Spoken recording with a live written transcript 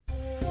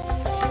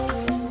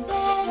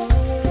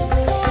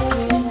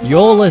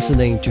You're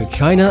listening to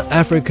China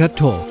Africa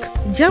Talk.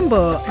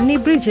 Jambo, ni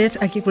Bridget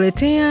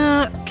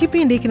akikuletea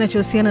kipindi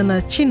kinachohusiana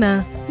na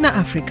China na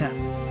Afrika.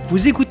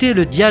 Vous écoutez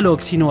le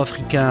dialogue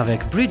sino-africain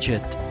avec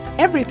Bridget.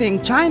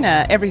 Everything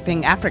China,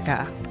 everything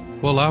Africa.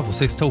 Olá,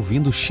 você está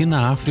ouvindo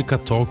China Africa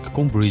Talk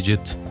com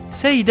Bridget.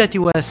 سيداتي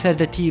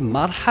وسادتي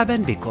مرحبا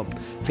بكم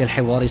في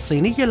الحوار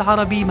الصيني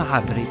العربي مع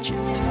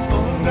بريجيت.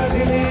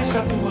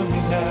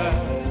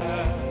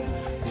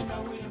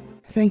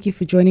 Thank you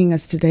for joining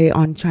us today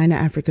on China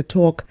Africa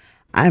Talk.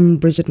 I'm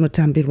Bridget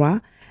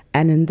Mutambirwa,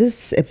 and in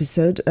this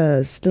episode,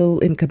 still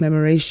in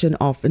commemoration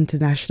of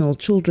International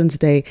Children's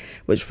Day,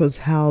 which was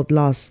held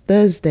last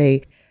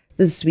Thursday,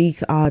 this week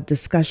our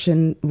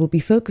discussion will be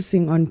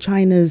focusing on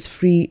China's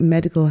free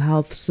medical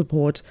health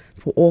support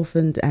for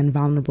orphaned and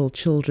vulnerable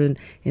children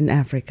in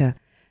Africa.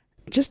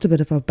 Just a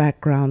bit of a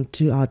background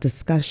to our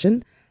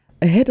discussion.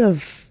 Ahead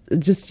of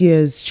this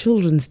year's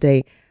Children's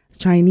Day,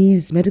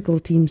 Chinese medical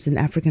teams in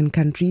African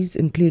countries,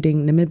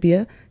 including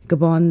Namibia,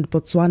 Gabon,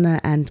 Botswana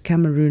and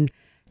Cameroon,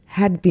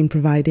 had been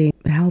providing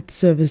health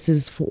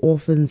services for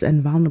orphans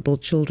and vulnerable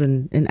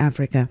children in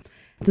Africa.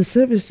 The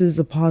services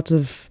are part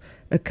of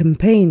a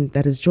campaign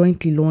that is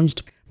jointly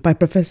launched by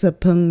Professor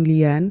Peng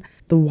Lian,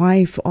 the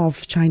wife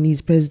of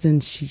Chinese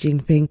President Xi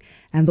Jinping,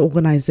 and the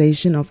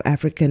Organization of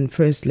African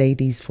First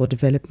Ladies for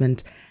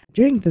Development.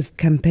 During this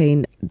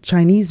campaign,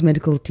 Chinese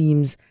medical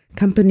teams,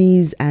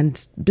 companies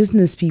and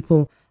business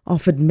people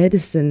offered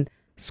medicine,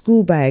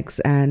 school bags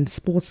and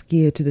sports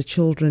gear to the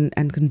children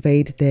and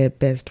conveyed their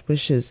best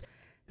wishes.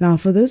 Now,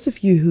 for those of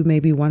you who may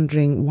be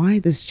wondering why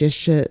this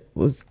gesture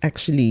was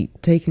actually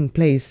taking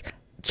place,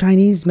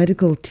 Chinese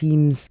medical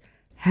teams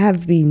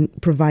have been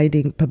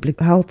providing public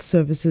health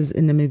services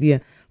in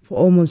Namibia for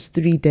almost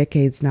 3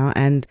 decades now,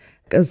 and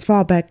as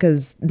far back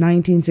as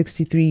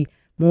 1963,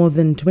 more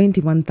than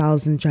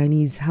 21,000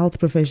 Chinese health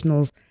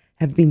professionals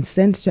have been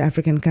sent to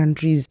African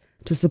countries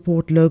to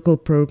support local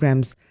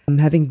programs,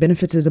 having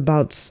benefited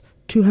about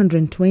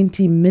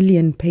 220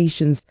 million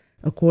patients,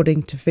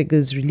 according to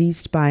figures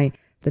released by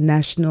the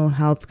National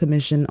Health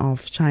Commission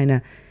of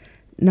China.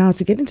 Now,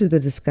 to get into the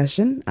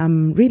discussion,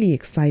 I'm really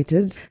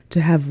excited to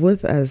have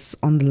with us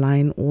on the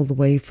line all the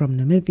way from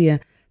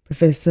Namibia,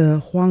 Professor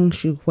Huang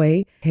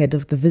Shuwei, head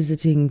of the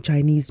visiting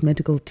Chinese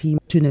medical team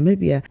to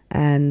Namibia.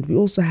 And we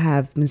also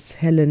have Ms.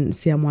 Helen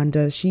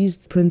Siamwanda. She's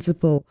the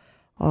principal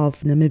of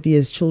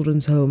Namibia's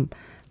Children's Home.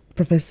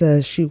 Professor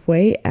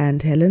Shuwei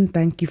and Helen,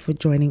 thank you for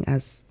joining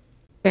us.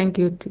 Thank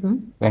you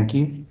too. Thank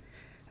you.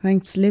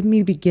 Thanks. Let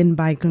me begin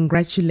by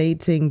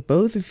congratulating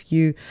both of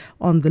you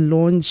on the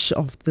launch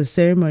of the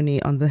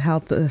ceremony on the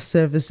Health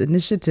Service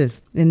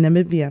Initiative in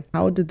Namibia.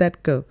 How did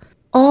that go?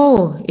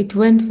 Oh, it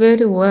went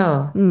very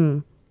well.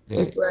 Mm.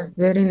 It was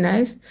very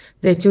nice.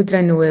 The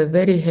children were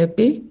very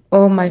happy.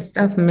 All my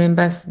staff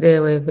members, they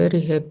were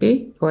very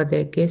happy for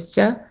the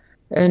gesture.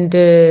 And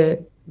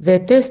the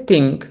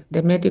testing,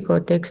 the medical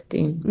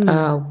testing,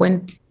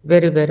 went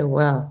very, very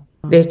well.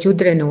 The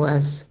children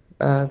was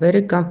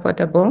very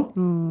comfortable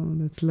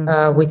That's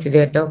lovely. with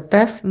their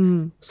doctors.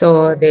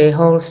 So the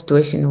whole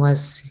situation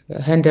was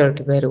handled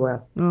very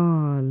well.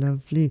 Oh,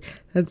 lovely.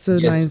 That's so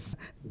Yes. nice.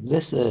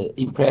 This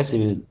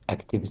impressive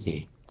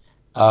activity.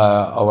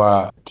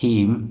 Our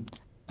team,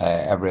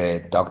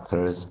 every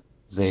doctors,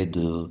 they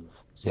do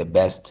their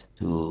best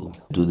to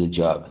do the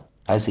job.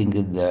 I think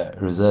the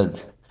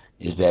result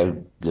is very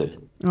good.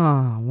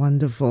 Oh,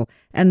 wonderful.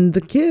 And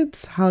the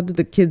kids, how did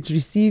the kids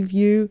receive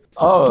you?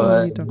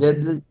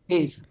 The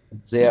kids,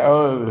 they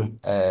all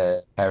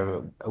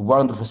have a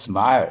wonderful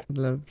smile.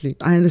 Lovely.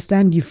 I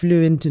understand you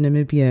flew into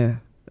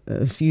Namibia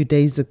a few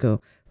days ago.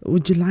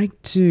 Would you like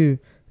to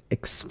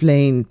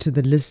explain to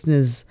the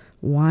listeners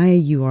why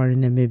you are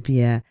in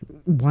Namibia,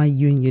 why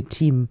you and your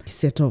team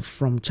set off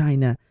from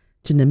China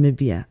to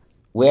Namibia?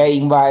 We are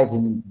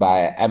invited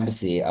by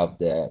Embassy of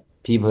the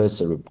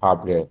People's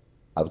Republic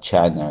of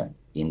China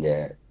in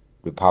the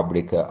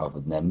Republic of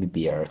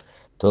Namibia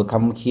to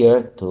come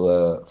here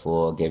to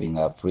for giving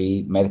a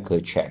free medical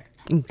check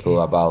to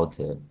about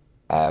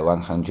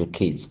 100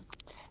 kids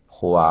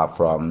who are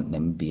from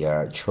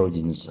Namibia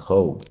Children's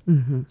Home.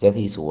 That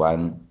is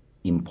one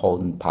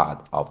important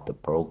part of the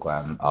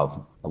program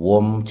of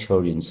Warm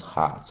Children's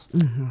Hearts,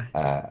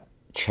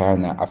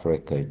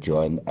 China-Africa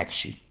Joint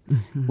Action,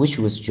 which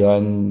was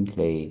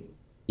jointly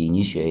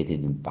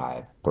initiated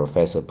by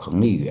Professor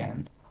Peng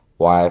Liyuan,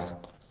 wife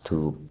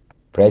to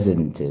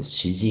President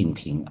Xi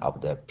Jinping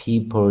of the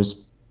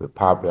People's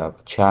Republic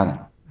of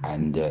China,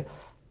 and the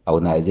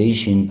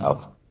Organization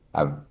of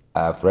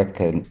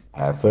African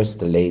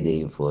First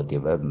Lady for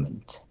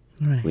Development,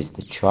 with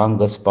the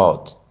strong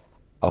support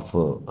of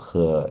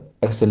Her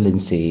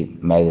Excellency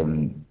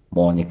Madam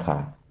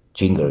Monica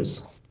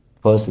Jingles,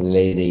 First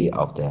Lady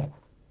of the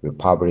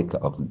Republic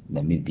of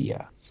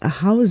Namibia.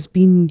 How has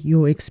been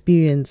your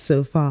experience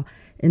so far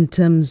in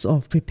terms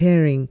of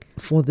preparing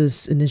for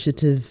this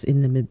initiative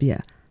in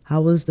Namibia?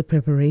 How was the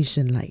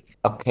preparation like?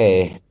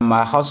 Okay,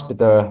 my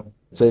hospital,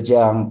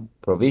 Zhejiang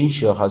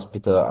Provincial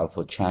Hospital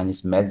for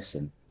Chinese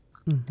Medicine,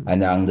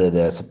 and under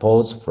the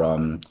support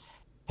from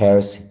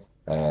Health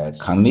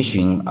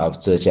commission of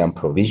Zhejiang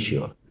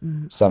Provincial.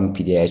 Some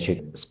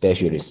pediatric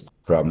specialists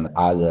from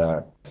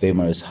other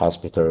famous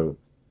hospital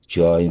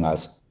join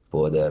us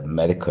for the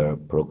medical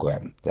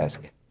program. That's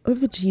it.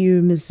 Over to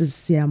you, Mrs.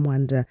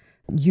 Siamwanda.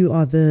 You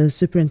are the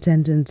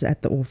superintendent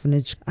at the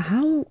orphanage.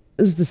 How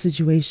is the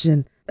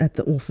situation at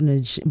the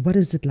orphanage? What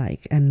is it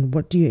like, and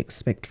what do you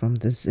expect from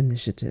this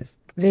initiative?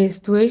 The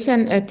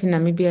situation at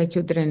Namibia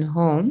Children's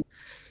Home,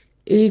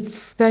 it's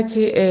such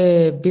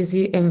a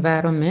busy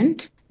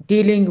environment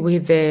dealing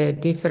with the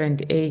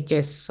different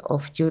ages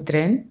of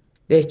children,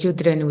 the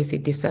children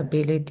with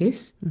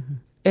disabilities,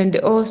 and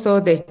also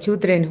the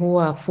children who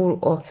are full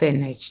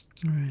orphanage,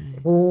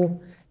 who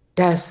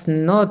does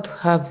not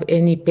have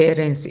any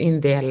parents in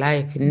their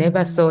life,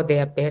 never saw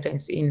their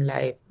parents in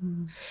life.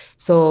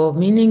 So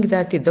meaning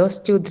that those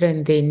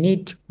children, they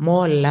need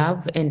more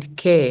love and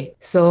care.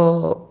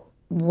 So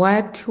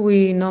what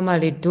we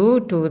normally do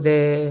to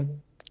the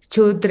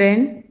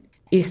children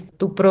is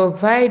to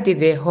provide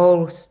the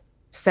whole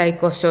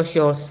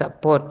psychosocial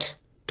support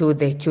to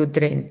the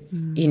children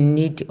in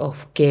need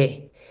of care.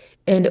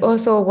 And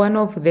also one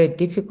of the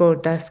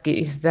difficult tasks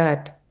is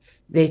that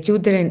the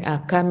children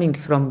are coming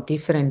from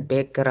different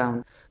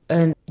backgrounds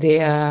and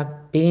they are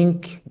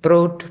being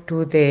brought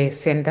to the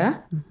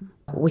center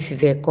with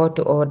the court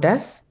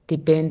orders,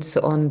 depends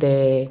on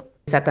the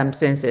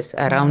circumstances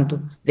around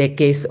the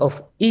case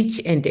of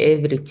each and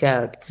every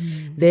child.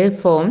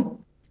 Therefore,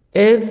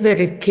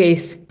 every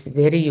case is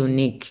very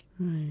unique.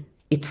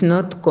 It's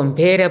not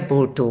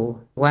comparable to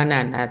one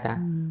another.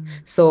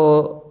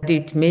 So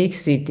it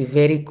makes it a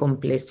very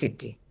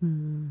complexity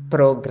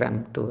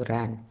program to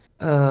run.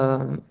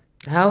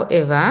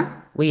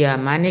 However, we are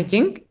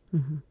managing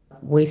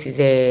with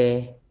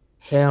the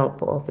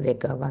help of the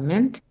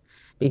government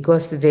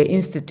because the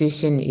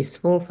institution is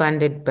full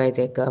funded by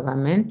the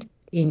government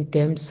in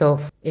terms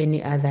of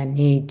any other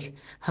need.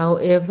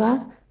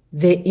 However,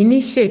 the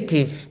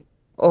initiative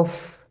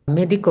of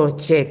medical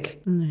check,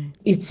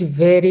 it's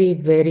very,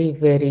 very,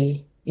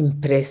 very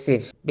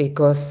impressive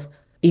because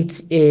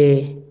it's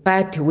a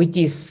part which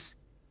is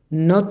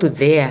not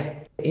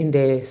there in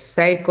the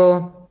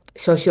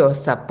psychosocial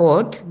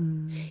support.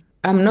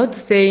 I'm not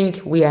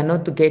saying we are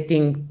not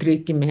getting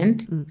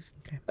treatment,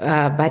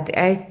 but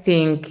I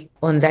think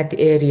on that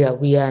area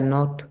we are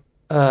not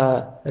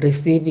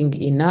receiving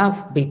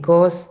enough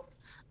because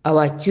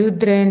our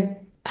children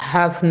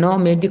have no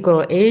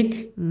medical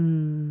aid.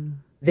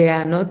 They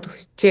are not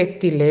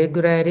checked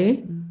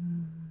regularly,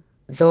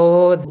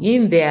 though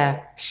in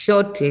their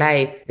short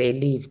life they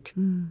lived.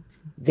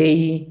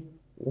 They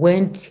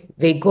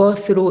go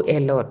through a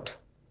lot.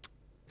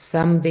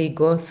 Some they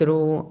go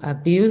through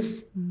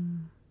abuse.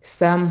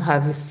 Some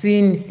have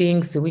seen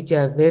things which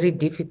are very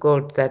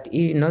difficult that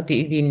not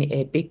even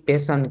a big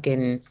person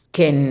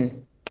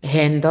can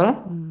handle.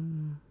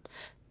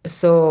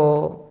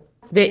 So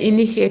the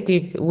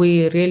initiative,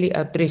 we really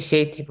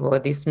appreciate for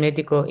this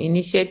medical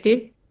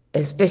initiative,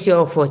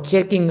 especially for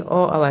checking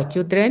all our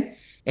children.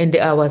 And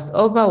I was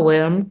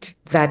overwhelmed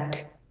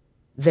that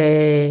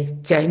the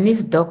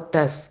Chinese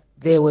doctors,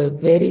 they were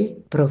very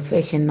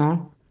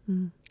professional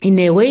in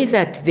a way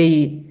that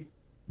they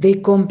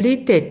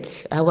completed.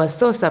 I was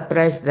so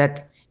surprised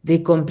that they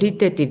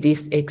completed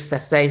this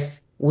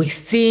exercise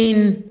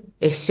within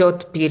a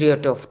short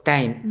period of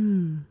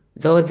time,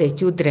 though the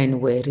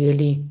children were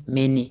really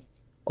many,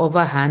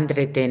 over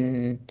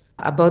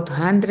about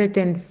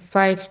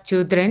 105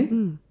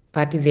 children,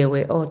 but they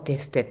were all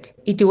tested.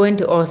 It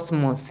went all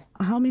smooth.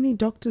 How many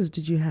doctors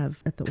did you have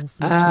at the orphanage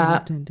you were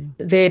attending?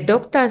 The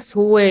doctors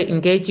who were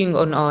engaging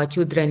on our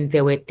children,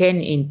 there were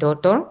 10 in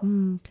total.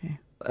 Okay.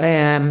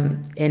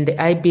 And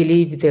I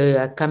believe they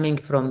are coming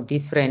from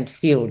different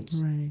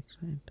fields. Right.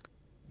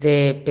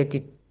 The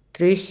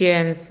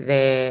pediatricians,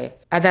 the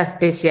other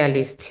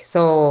specialists.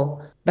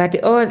 So,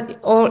 but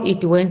all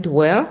it went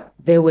well.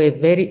 They were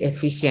very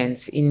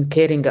efficient in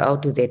carrying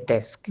out the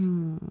task.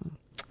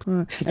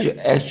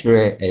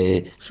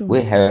 Actually,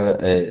 we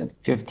have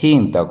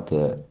 15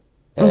 doctors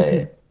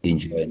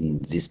enjoying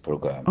this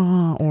program.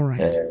 All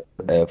right.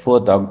 4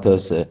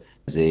 doctors,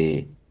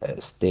 they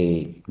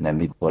stay in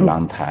Namibia for a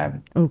long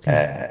time.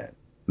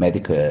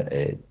 Medical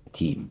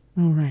team.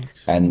 All right.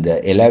 And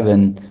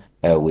 11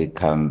 we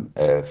come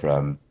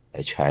from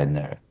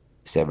China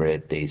several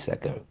days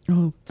ago.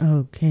 Oh,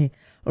 okay.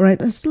 All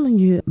right. Still on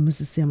you,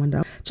 Mrs.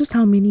 Siamwanda. Just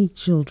how many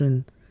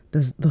children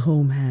does the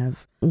home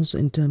have? Also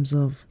in terms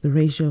of the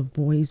ratio of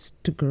boys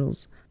to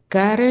girls?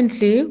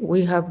 Currently,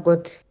 we have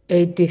got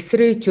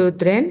 83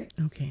 children.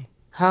 Okay.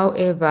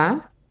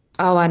 However,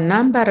 our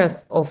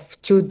numbers of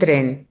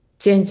children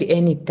change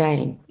any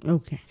time.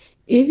 Okay.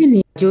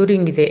 Even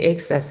during the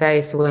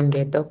exercise when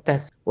the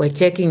doctors were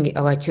checking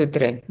our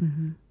children,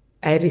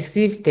 I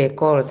received a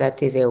call that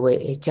there were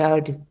a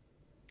child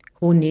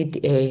who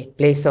need a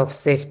place of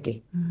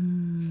safety.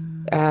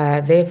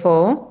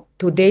 Therefore,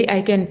 today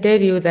I can tell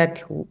you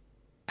that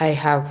I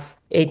have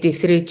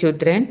 83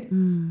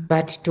 children,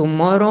 but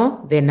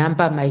tomorrow the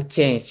number might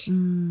change.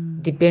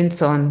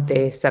 Depends on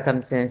the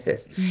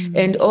circumstances.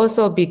 And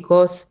also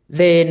because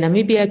the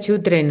Namibia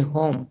Children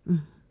Home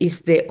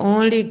is the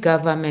only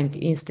government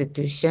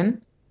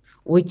institution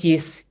which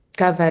is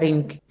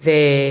covering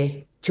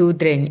the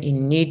children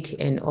in need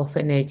and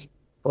orphanage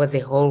for the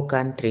whole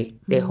country,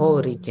 the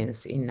whole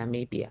regions in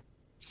Namibia.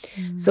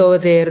 So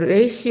the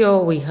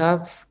ratio we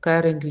have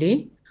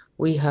currently,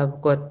 we have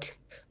got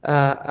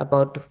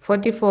about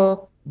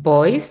 44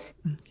 boys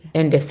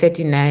and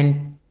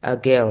 39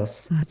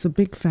 girls. It's a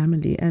big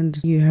family and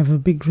you have a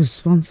big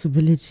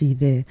responsibility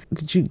there.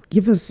 Could you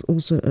give us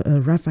also a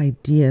rough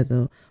idea,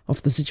 though,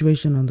 of the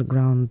situation on the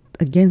ground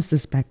against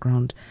this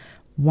background?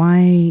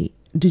 Why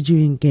did you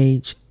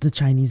engage the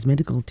Chinese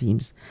medical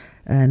teams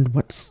and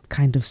what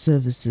kind of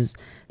services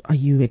are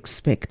you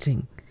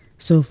expecting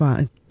so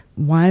far?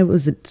 Why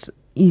was it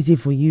easy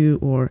for you,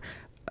 or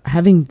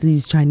having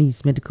these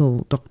Chinese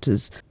medical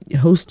doctors,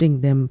 hosting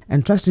them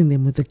and trusting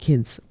them with the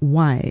kids?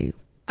 Why?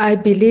 I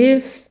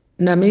believe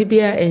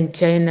Namibia and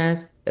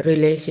China's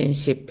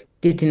relationship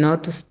did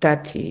not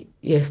start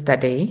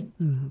yesterday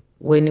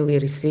when we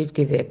received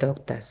the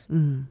doctors.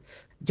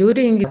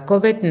 During the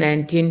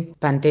COVID-19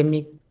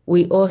 pandemic,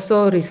 we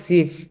also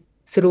received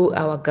through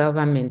our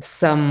government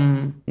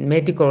some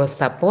medical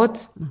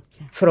support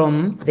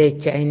from the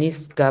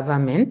Chinese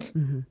government.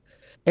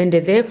 And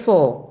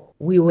therefore,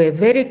 we were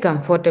very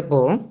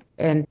comfortable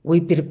and we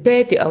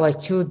prepared our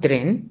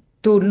children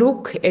to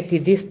look at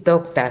these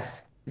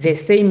doctors the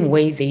same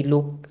way they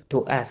look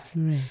to us.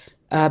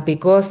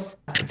 Because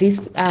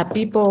these are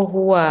people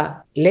who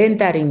are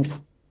rendering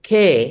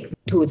care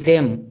to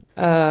them.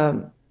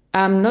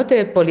 I'm not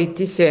a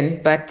politician,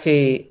 but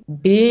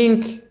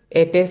being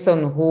a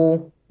person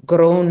who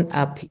grown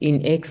up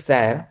in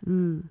exile,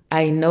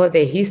 I know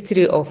the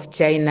history of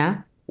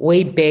China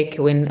way back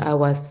when I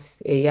was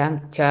a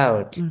young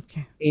child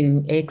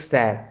in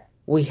exile.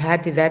 We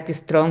had that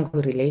strong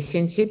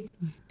relationship,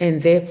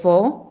 and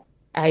therefore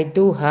I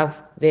do have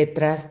the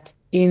trust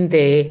in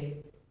the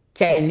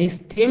Chinese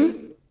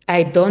team.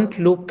 I don't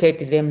look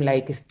at them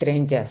like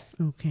strangers.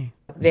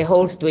 The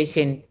whole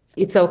situation,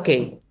 it's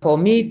okay for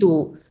me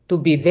to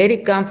be very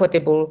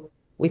comfortable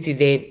with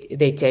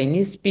the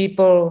Chinese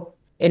people,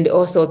 and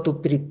also to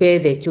prepare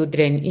the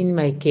children in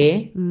my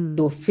care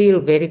to feel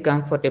very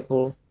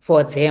comfortable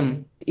for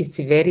them. It's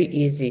very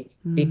easy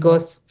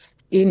because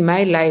in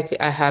my life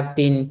I have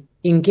been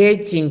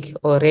engaging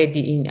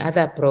already in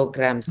other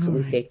programs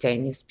with the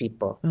Chinese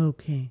people.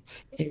 And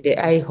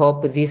I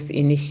hope this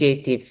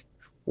initiative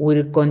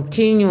will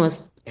continue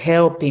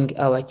helping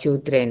our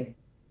children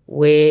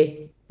where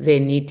the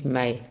need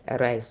might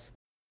arise.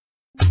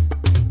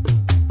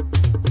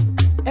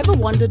 Ever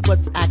wondered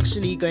what's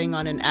actually going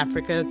on in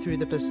Africa through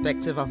the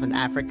perspective of an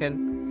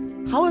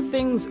African? How are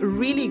things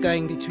really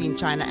going between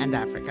China and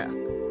Africa?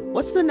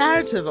 What's the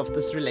narrative of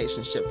this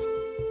relationship?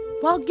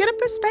 Well, get a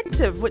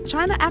perspective with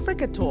China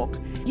Africa Talk.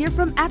 Hear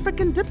from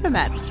African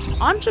diplomats,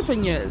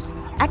 entrepreneurs,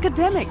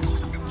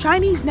 academics,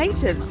 Chinese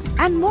natives,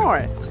 and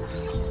more.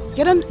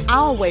 Get on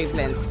our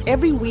wavelength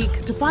every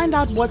week to find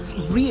out what's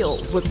real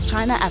with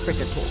China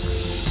Africa Talk.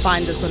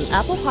 Find us on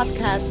Apple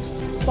Podcast,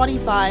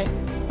 Spotify,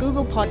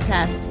 Google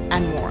Podcast,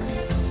 and more.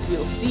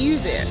 We'll see you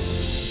there.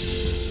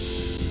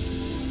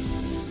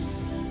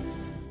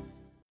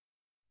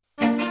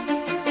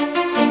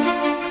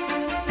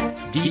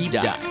 Deep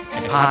Dive,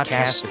 a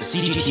podcast of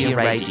CGT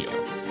Radio.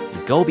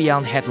 We go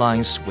beyond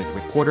headlines with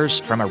reporters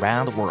from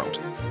around the world.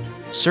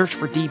 Search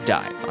for Deep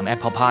Dive on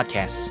Apple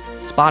Podcasts,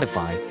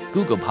 Spotify,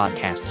 Google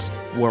Podcasts,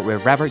 or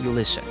wherever you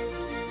listen.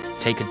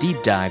 Take a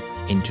deep dive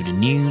into the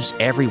news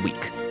every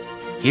week.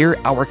 Hear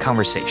our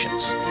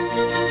conversations.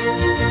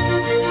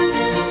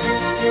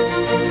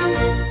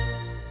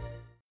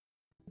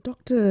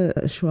 Dr.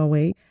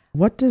 Shuwei,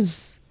 what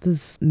does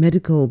this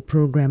medical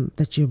program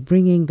that you're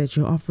bringing, that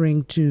you're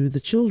offering to the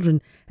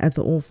children at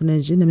the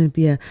orphanage in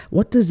Namibia,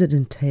 what does it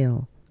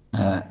entail?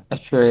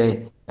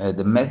 Actually,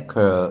 the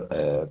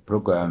medical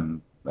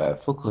program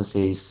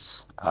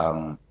focuses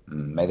on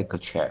medical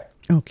check,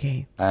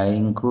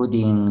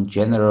 including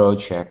general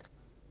check,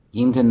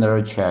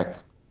 internal check,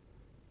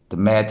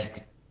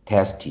 domestic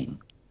testing,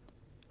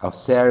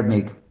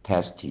 ophthalmic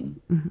testing,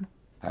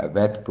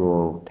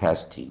 vertebral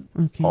testing,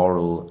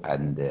 oral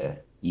and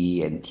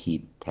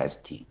ENT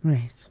testing,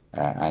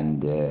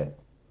 and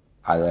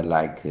other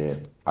like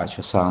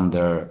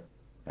ultrasound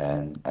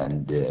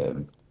and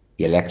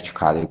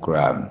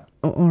electrocardiogram.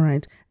 All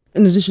right.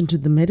 In addition to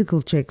the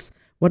medical checks,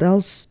 what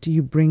else do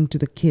you bring to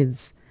the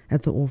kids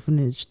at the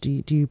orphanage?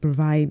 Do you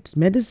provide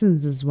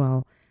medicines as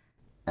well?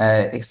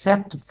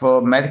 Except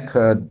for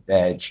medical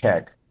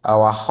check,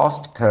 our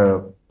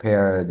hospital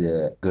prepared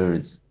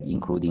goods,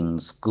 including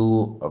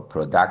school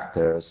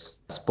products,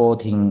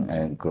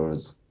 sporting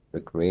goods,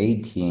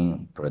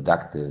 recreating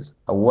products,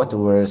 what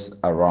was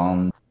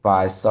around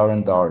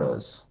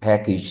 $5,000,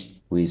 packaged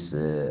with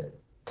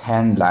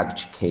 10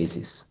 large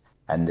cases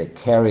and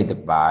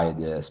carried by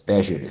the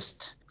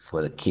specialist.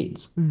 for the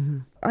kids.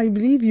 I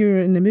believe you're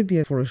in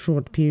Namibia for a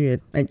short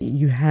period, and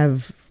you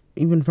have,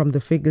 even from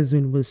the figures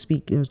when we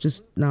speak,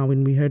 just now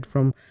when we heard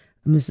from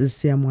Mrs.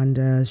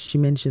 Siamwanda, she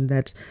mentioned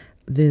that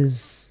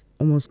there's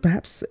almost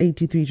perhaps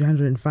 83 to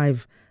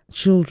 105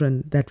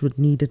 children that would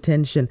need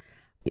attention.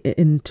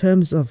 In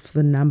terms of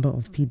the number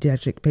of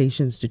pediatric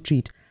patients to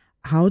treat,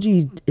 how do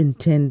you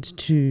intend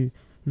to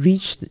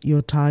reach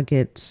your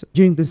target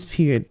during this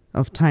period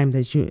of time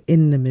that you're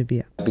in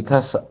Namibia?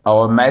 Because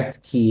our medical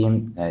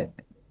team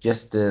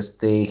just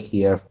stay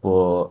here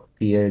for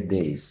few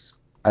days.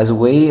 As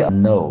we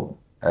know,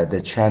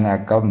 the China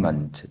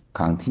government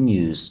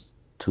continues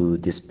to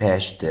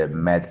dispatch the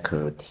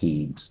medical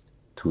teams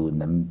to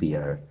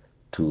Namibia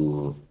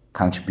to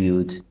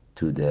contribute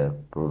to the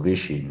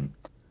provision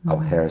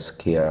of health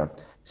care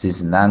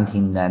since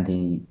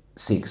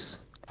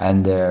 1996.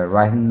 And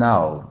right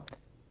now,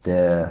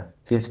 the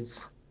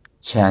 5th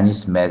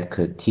Chinese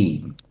medical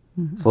team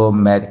for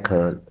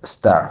medical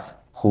staff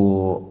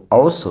who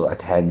also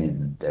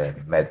attended the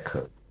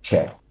medical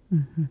check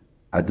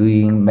are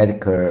doing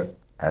medical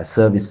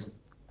service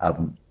of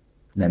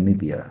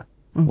Namibia.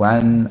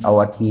 When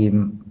our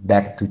team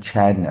back to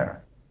China,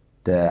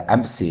 the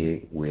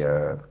embassy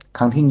will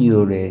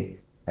continuously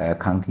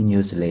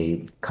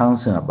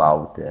concerned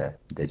about the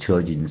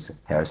children's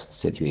health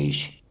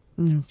situation.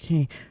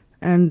 Okay.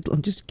 And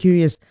I'm just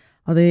curious,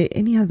 are there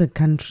any other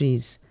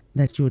countries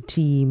that your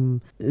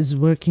team is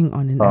working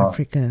on in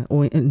Africa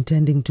or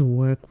intending to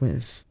work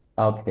with?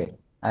 Okay.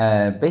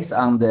 Based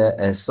on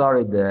the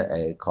solid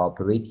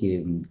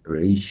cooperative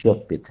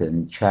relationship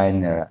between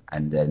China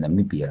and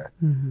Namibia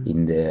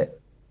in the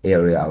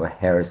area of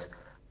health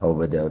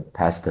over the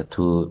past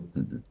 2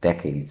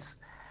 decades,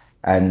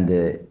 and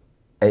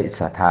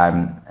it's a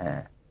time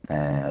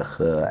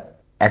Her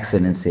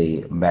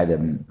Excellency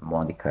Madam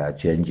Monica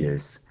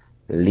Gengers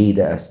lead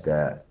as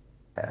the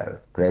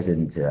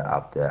president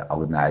of the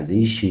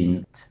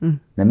organization.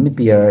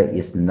 Namibia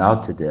is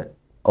not the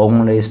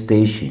only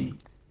station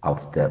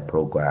of the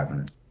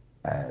program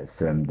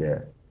from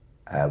the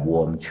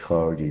Warm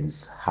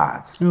Children's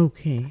Hearts.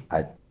 Okay.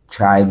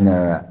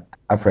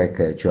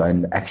 China-Africa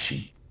Joint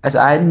Action. As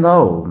I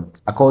know,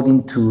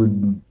 according to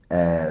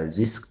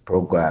this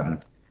program,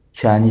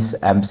 Chinese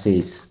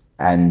embassies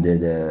and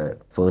the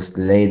First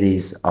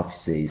Lady's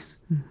offices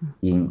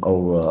in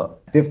over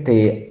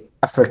 50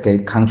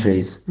 African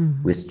countries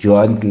with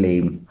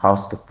jointly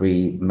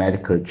host-free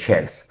medical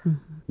checks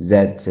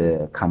that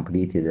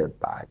completed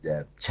by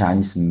the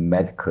Chinese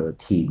medical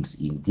teams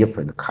in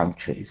different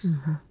countries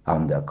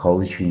on the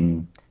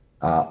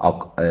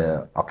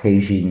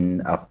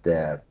occasion of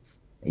the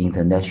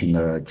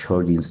International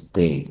Children's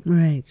Day.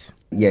 Right.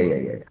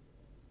 Yeah.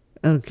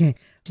 Okay.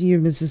 Dear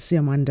Mrs.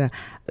 Siamwanda,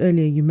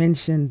 earlier you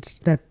mentioned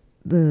that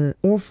the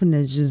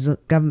orphanage is a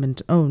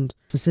government-owned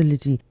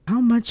facility.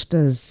 How much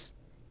does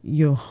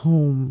your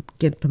home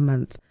get per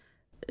month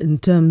in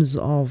terms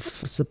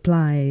of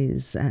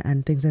supplies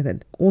and things like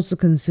that, also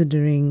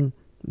considering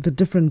the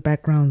different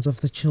backgrounds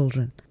of the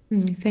children?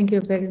 Thank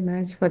you very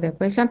much for the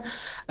question.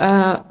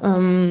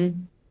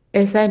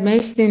 As I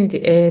mentioned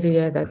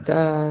earlier, that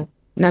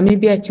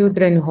Namibia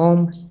Children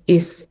Home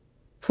is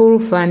full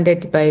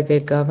funded by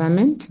the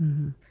government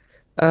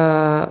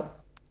to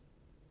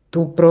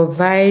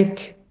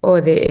provide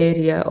all the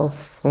area of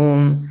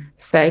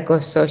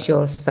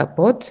psychosocial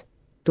support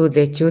to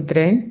the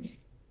children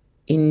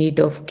in need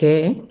of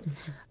care.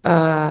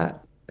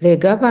 The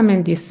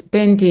government is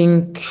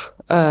spending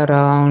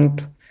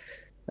around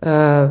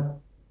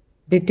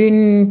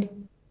between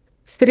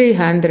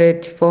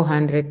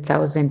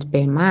 300,000-400,000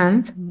 per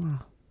month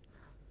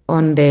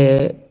on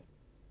the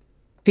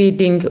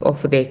feeding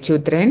of the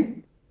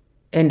children,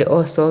 and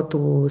also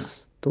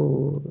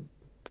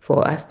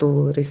for us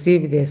to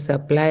receive the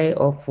supply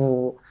of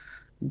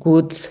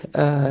goods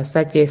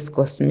such as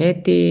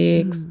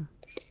cosmetics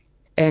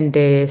and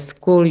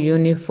school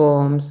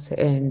uniforms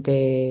and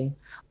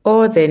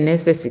all the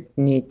necessary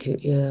need.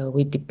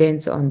 We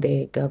depends on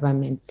the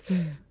government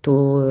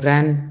to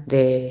run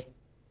the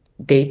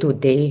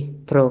day-to-day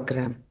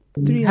program.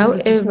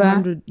 300 to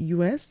 400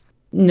 US?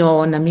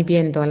 No,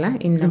 Namibian dollar,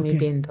 in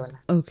Namibian dollar.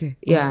 Okay.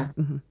 Yeah.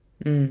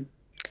 And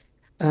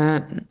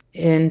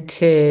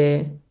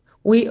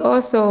we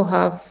also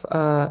have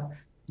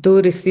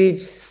to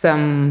receive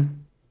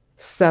some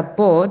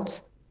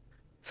support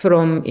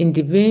from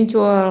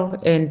individual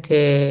and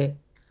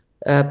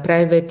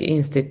private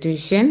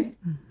institution,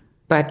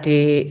 but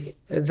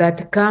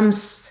that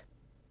comes,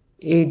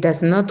 it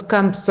does not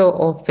come so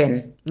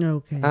often.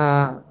 Okay.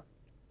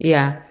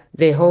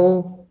 The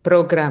whole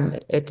program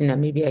at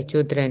Namibia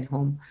Children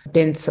Home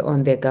depends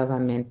on the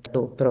government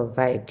to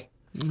provide.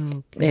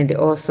 And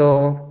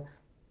also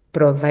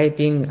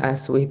providing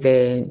us with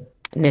the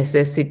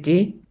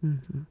necessity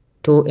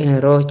to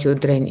enroll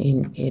children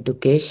in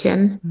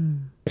education,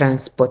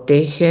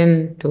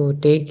 transportation to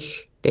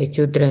take the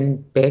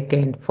children back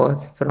and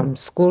forth from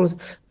school,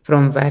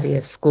 from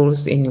various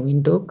schools in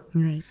Windhoek,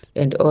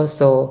 and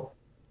also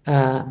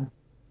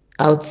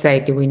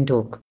outside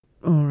Windhoek.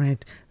 All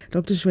right.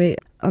 Dr. Shuwei,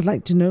 I'd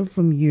like to know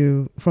from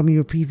you, from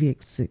your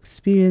previous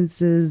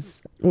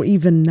experiences, or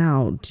even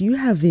now, do you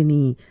have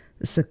any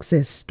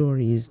success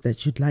stories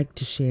that you'd like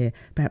to share,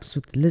 perhaps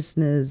with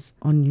listeners,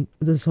 on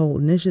this whole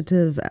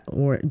initiative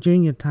or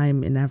during your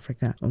time in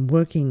Africa and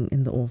working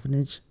in the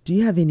orphanage? Do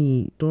you have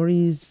any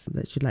stories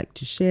that you'd like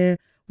to share,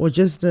 or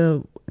just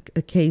a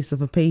case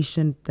of a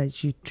patient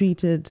that you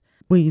treated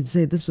where you'd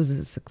say this was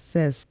a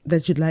success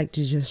that you'd like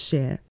to just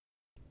share?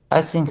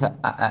 I think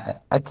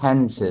I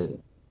can't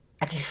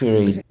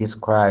actually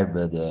describe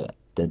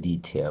the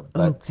detail,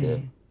 but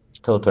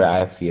totally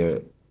I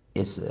feel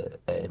it's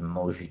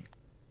emotion.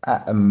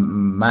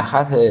 My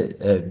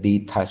heart be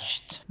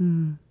touched.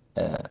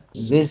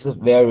 This is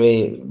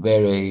very,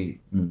 very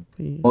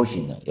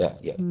emotional. Yeah.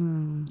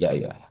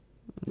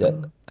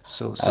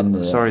 So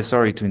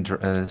sorry to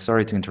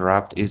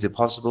interrupt. Is it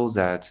possible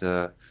that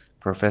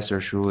Professor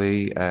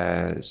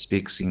Shuwei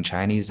speaks in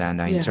Chinese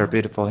and I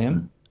interpret for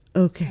him?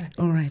 Okay,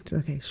 all right.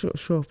 Okay,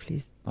 sure,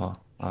 please.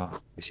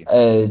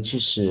 就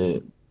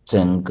是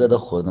整个的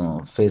活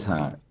动非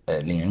常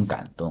令人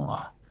感动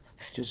啊。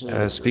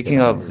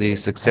Speaking of the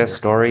success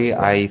story,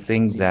 I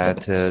think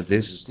that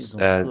this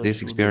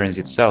experience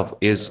itself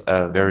is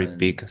a very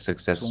big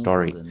success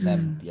story.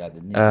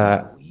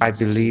 I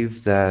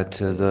believe that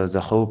the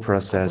whole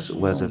process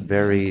was a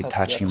very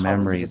touching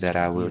memory that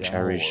I will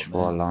cherish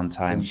for a long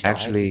time.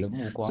 Actually,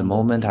 the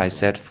moment I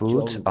set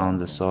foot on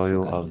the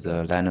soil of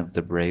the land of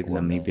the brave,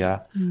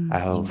 Namibia, I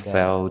have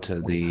felt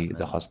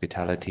the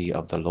hospitality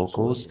of the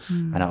locals,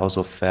 and I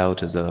also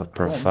felt the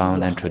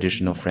profound and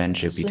traditional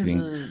friendship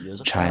between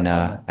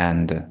China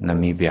and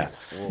Namibia.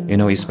 You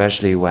know,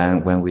 especially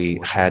when we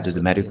had the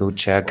medical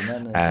check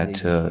at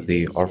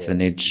the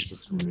orphanage,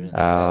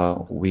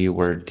 we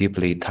were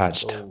deeply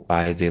touched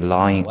by the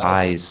longing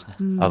eyes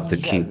of the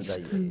kids.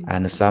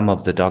 And some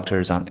of the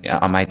doctors on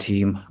my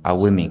team are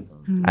women,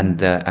 and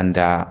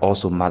they are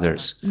also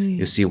mothers.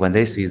 You see, when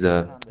they see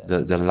the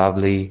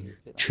lovely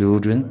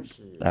children,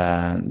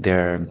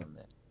 their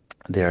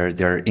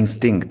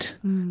instinct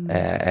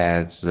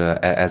as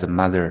a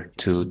mother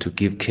to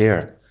give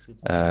care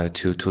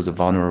to the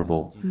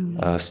vulnerable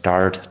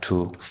start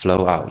to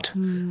flow out,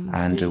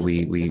 and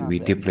we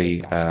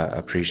deeply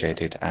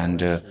appreciate it.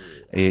 And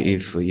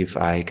if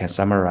I can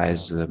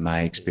summarize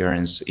my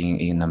experience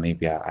in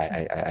Namibia,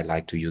 I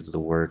like to use the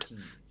word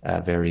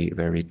very,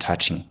 very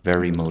touching,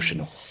 very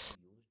emotional.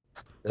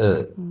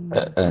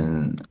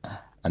 And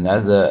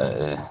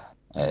another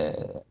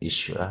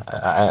issue,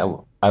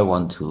 I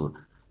want to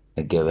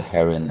give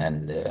Helen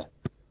and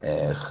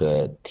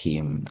her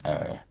team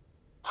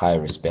high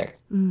respect.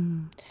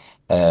 You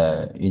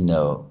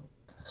know,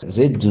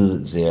 they do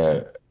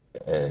their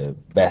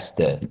best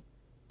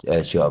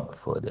job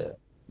for the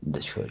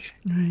church.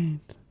 Right.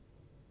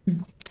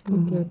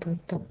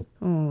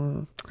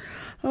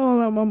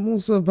 I'm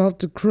also about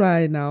to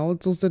cry now.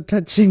 It's also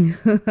touching.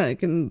 I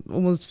can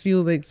almost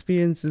feel the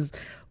experiences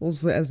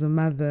also as a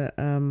mother.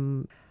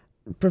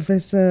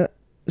 Professor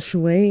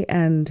Shuwei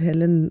and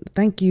Helen,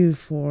 thank you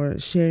for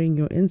sharing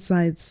your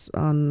insights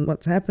on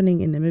what's happening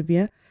in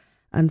Namibia.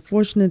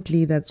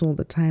 Unfortunately, that's all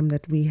the time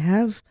that we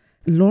have.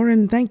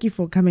 Lauren, thank you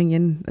for coming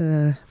in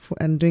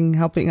and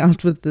helping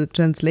out with the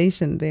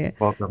translation there.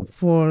 Welcome.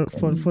 For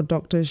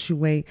Dr.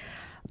 Shuwei.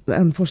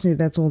 Unfortunately,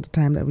 that's all the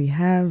time that we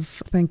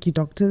have. Thank you,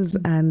 doctors,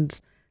 and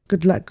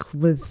good luck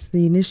with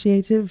the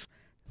initiative.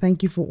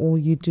 Thank you for all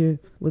you do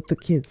with the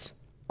kids.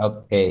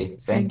 Okay,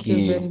 thank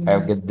you.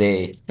 Have a good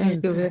day.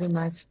 Thank you very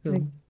much.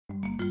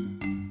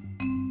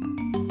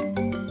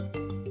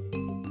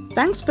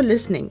 Thanks for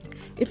listening.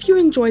 If you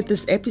enjoyed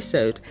this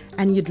episode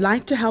and you'd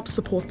like to help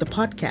support the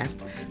podcast,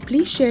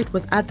 please share it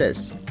with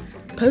others.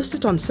 Post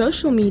it on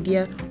social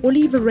media or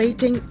leave a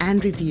rating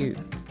and review.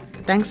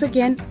 Thanks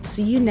again.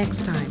 See you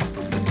next time.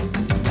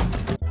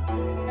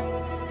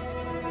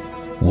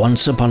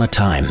 Once upon a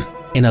time,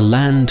 in a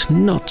land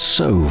not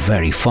so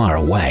very far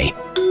away,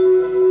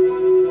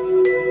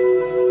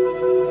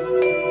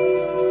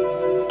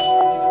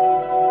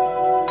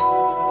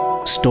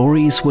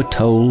 stories were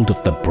told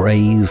of the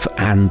brave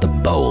and the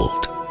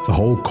bold. The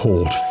whole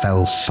court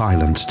fell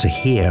silent to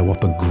hear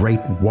what the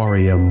great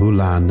warrior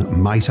Mulan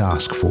might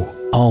ask for.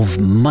 Of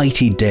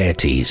mighty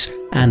deities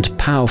and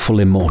powerful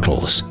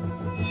immortals.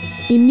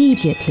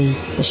 Immediately,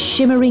 the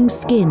shimmering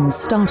skin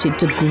started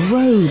to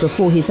grow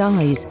before his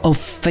eyes. Of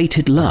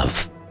fated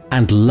love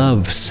and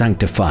love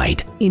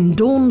sanctified. In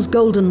dawn's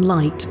golden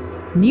light,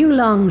 Niu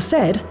Lang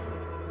said,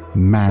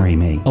 "Marry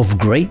me." Of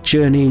great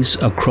journeys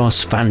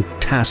across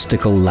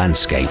fantastical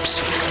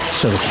landscapes.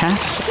 So the cat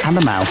and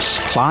the mouse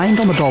climbed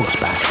on the dog's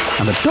back,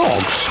 and the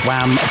dog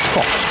swam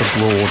across the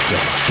broad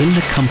river. In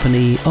the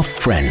company of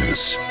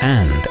friends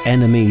and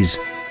enemies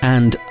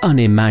and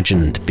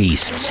unimagined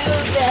beasts.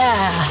 Hello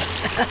there.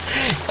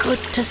 Good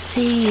to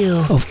see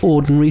you. Of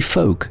ordinary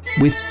folk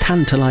with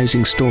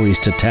tantalizing stories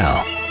to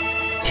tell.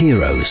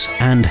 Heroes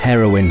and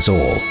heroines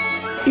all.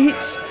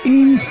 It's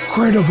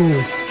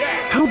incredible.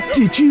 How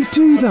did you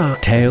do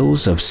that?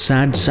 Tales of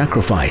sad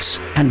sacrifice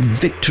and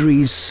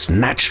victories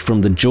snatched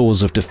from the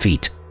jaws of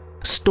defeat.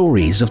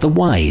 Stories of the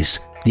wise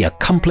the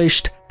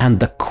accomplished and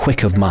the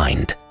quick of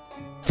mind.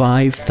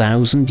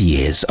 5,000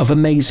 years of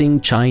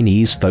amazing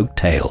Chinese folk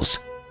tales.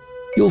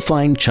 You'll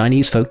find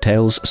Chinese Folk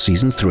Tales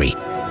Season 3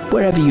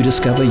 wherever you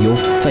discover your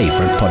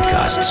favorite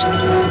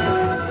podcasts.